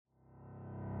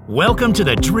Welcome to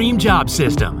the Dream Job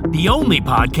System, the only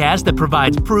podcast that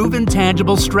provides proven,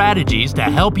 tangible strategies to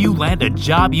help you land a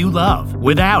job you love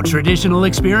without traditional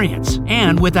experience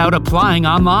and without applying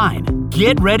online.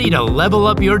 Get ready to level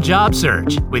up your job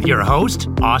search with your host,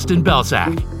 Austin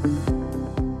Belsak.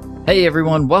 Hey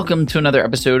everyone, welcome to another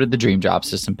episode of the Dream Job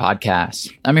System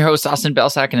podcast. I'm your host, Austin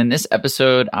Belsak, and in this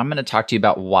episode, I'm going to talk to you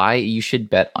about why you should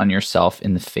bet on yourself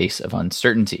in the face of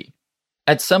uncertainty.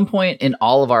 At some point in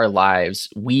all of our lives,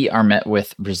 we are met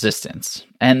with resistance,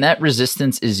 and that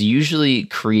resistance is usually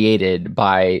created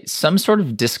by some sort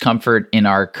of discomfort in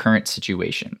our current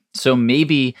situation. So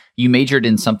maybe you majored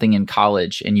in something in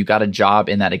college and you got a job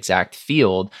in that exact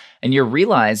field, and you're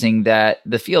realizing that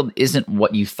the field isn't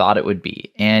what you thought it would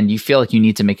be, and you feel like you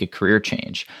need to make a career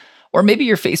change. Or maybe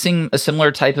you're facing a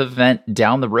similar type of event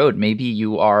down the road. Maybe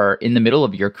you are in the middle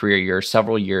of your career, you're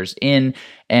several years in,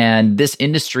 and this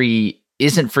industry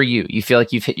isn't for you. You feel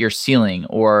like you've hit your ceiling,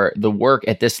 or the work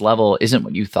at this level isn't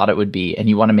what you thought it would be, and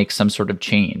you want to make some sort of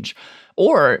change.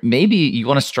 Or maybe you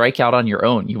want to strike out on your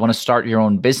own. You want to start your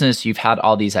own business. You've had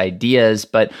all these ideas,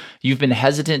 but you've been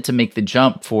hesitant to make the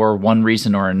jump for one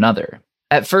reason or another.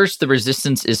 At first, the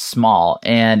resistance is small,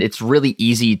 and it's really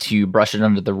easy to brush it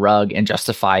under the rug and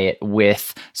justify it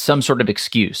with some sort of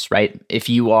excuse, right? If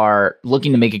you are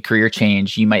looking to make a career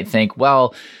change, you might think,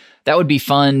 well, that would be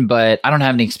fun, but I don't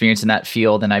have any experience in that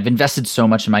field, and I've invested so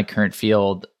much in my current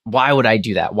field. Why would I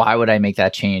do that? Why would I make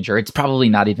that change? Or it's probably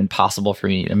not even possible for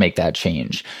me to make that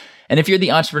change. And if you're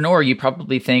the entrepreneur, you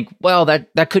probably think, well,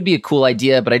 that could be a cool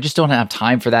idea, but I just don't have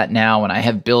time for that now, and I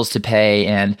have bills to pay,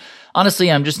 and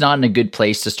honestly, I'm just not in a good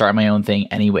place to start my own thing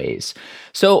anyways.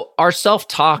 So our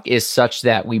self-talk is such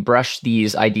that we brush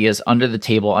these ideas under the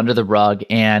table, under the rug,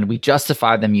 and we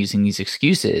justify them using these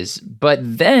excuses. But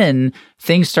then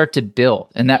things start to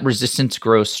build, and that resistance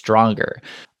grows stronger.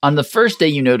 On the first day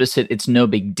you notice it, it's no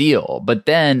big deal. But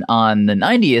then on the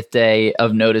 90th day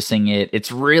of noticing it,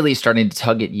 it's really starting to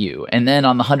tug at you. And then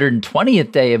on the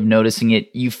 120th day of noticing it,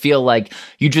 you feel like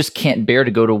you just can't bear to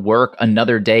go to work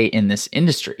another day in this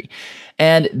industry.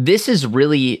 And this is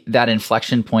really that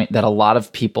inflection point that a lot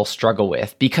of people struggle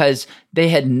with, because they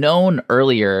had known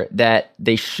earlier that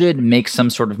they should make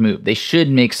some sort of move. They should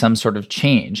make some sort of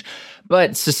change.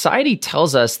 But society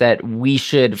tells us that we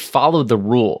should follow the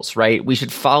rules, right? We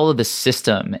should follow the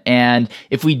system. And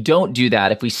if we don't do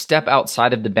that, if we step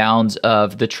outside of the bounds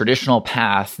of the traditional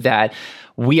path, that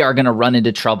we are going to run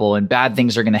into trouble and bad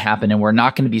things are going to happen and we're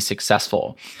not going to be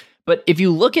successful. But if you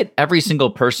look at every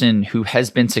single person who has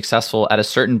been successful at a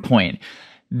certain point,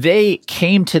 they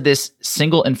came to this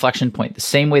single inflection point the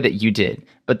same way that you did,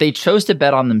 but they chose to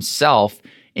bet on themselves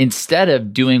instead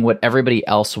of doing what everybody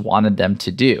else wanted them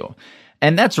to do.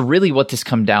 And that's really what this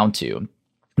comes down to.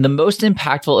 The most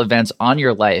impactful events on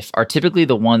your life are typically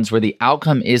the ones where the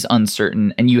outcome is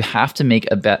uncertain and you have to make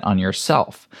a bet on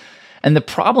yourself. And the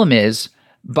problem is,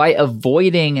 by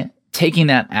avoiding taking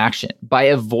that action, by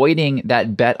avoiding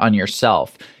that bet on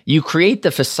yourself, you create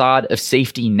the facade of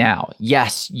safety now.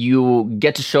 Yes, you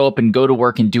get to show up and go to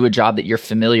work and do a job that you're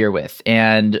familiar with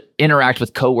and interact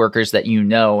with coworkers that you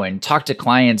know and talk to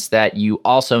clients that you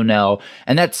also know.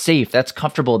 And that's safe, that's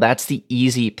comfortable, that's the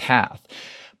easy path.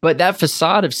 But that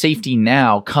facade of safety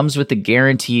now comes with the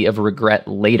guarantee of regret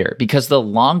later, because the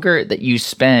longer that you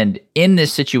spend in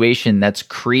this situation that's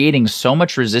creating so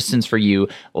much resistance for you,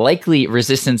 likely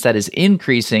resistance that is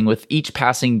increasing with each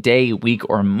passing day, week,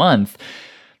 or month,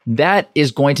 that is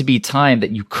going to be time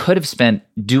that you could have spent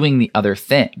doing the other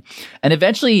thing. And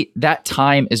eventually that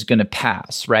time is going to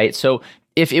pass, right? So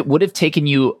if it would have taken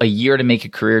you a year to make a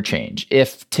career change,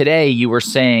 if today you were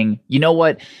saying, you know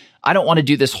what, I don't want to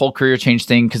do this whole career change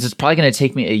thing because it's probably going to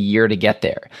take me a year to get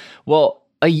there. Well,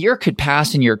 a year could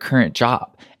pass in your current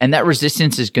job, and that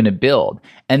resistance is going to build.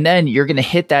 And then you're going to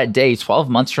hit that day 12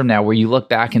 months from now where you look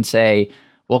back and say,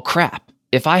 well, crap,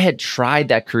 if I had tried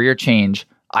that career change,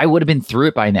 I would have been through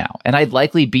it by now. And I'd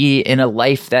likely be in a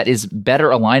life that is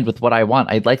better aligned with what I want.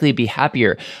 I'd likely be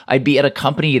happier. I'd be at a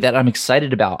company that I'm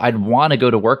excited about. I'd want to go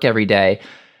to work every day.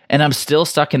 And I'm still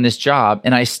stuck in this job,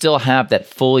 and I still have that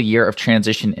full year of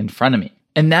transition in front of me.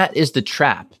 And that is the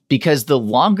trap, because the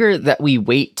longer that we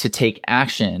wait to take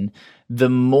action, the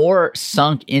more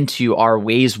sunk into our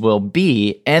ways we'll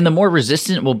be, and the more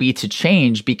resistant we'll be to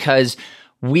change, because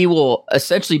we will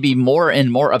essentially be more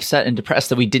and more upset and depressed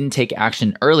that we didn't take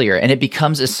action earlier, and it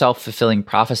becomes a self-fulfilling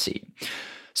prophecy.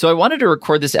 So I wanted to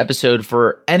record this episode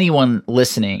for anyone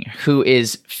listening who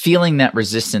is feeling that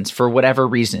resistance for whatever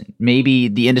reason. Maybe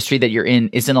the industry that you're in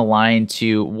isn't aligned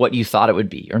to what you thought it would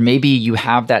be, or maybe you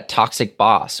have that toxic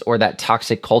boss or that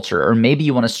toxic culture, or maybe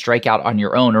you want to strike out on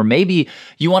your own, or maybe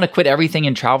you want to quit everything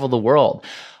and travel the world.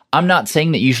 I'm not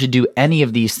saying that you should do any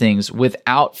of these things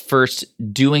without first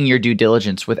doing your due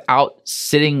diligence, without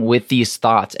sitting with these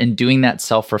thoughts and doing that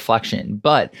self-reflection.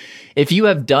 But if you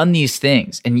have done these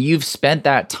things and you've spent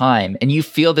that time and you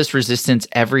feel this resistance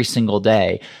every single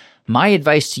day, my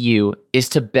advice to you is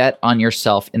to bet on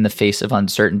yourself in the face of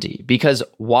uncertainty, because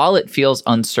while it feels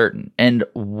uncertain and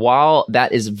while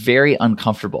that is very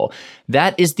uncomfortable,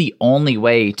 that is the only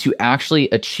way to actually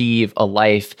achieve a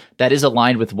life that is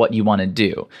aligned with what you want to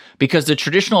do. Because the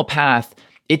traditional path,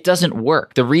 it doesn't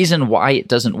work. The reason why it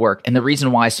doesn't work and the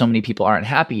reason why so many people aren't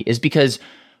happy is because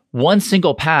one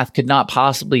single path could not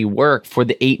possibly work for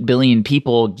the 8 billion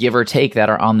people, give or take, that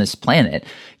are on this planet.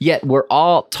 Yet we're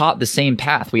all taught the same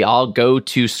path. We all go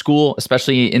to school,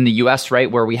 especially in the US, right,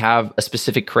 where we have a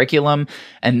specific curriculum.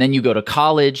 And then you go to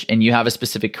college and you have a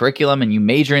specific curriculum and you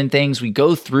major in things. We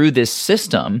go through this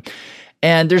system.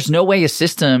 And there's no way a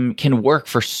system can work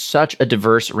for such a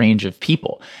diverse range of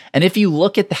people. And if you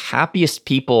look at the happiest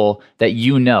people that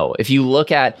you know, if you look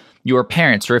at your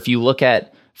parents, or if you look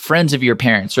at friends of your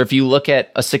parents, or if you look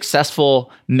at a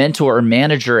successful mentor or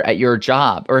manager at your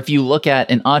job, or if you look at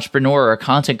an entrepreneur or a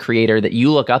content creator that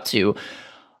you look up to,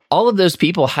 all of those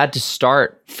people had to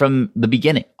start from the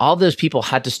beginning. All of those people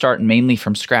had to start mainly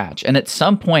from scratch. And at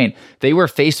some point, they were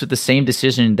faced with the same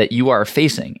decision that you are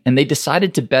facing. And they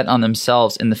decided to bet on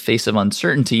themselves in the face of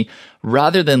uncertainty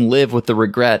rather than live with the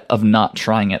regret of not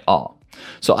trying at all.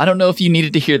 So I don't know if you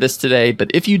needed to hear this today, but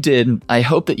if you did, I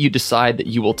hope that you decide that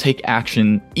you will take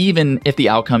action even if the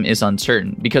outcome is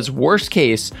uncertain. Because worst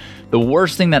case, the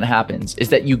worst thing that happens is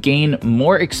that you gain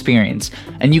more experience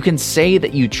and you can say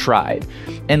that you tried.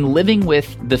 And living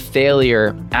with the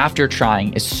failure after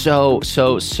trying is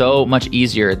so much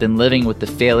easier than living with the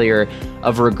failure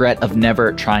of regret of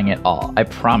never trying at all. I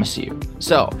promise you.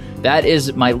 So that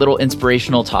is my little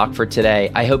inspirational talk for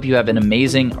today. I hope you have an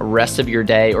amazing rest of your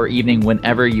day or evening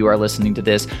whenever you are listening to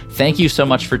this. Thank you so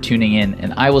much for tuning in,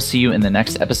 and I will see you in the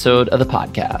next episode of the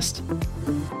podcast.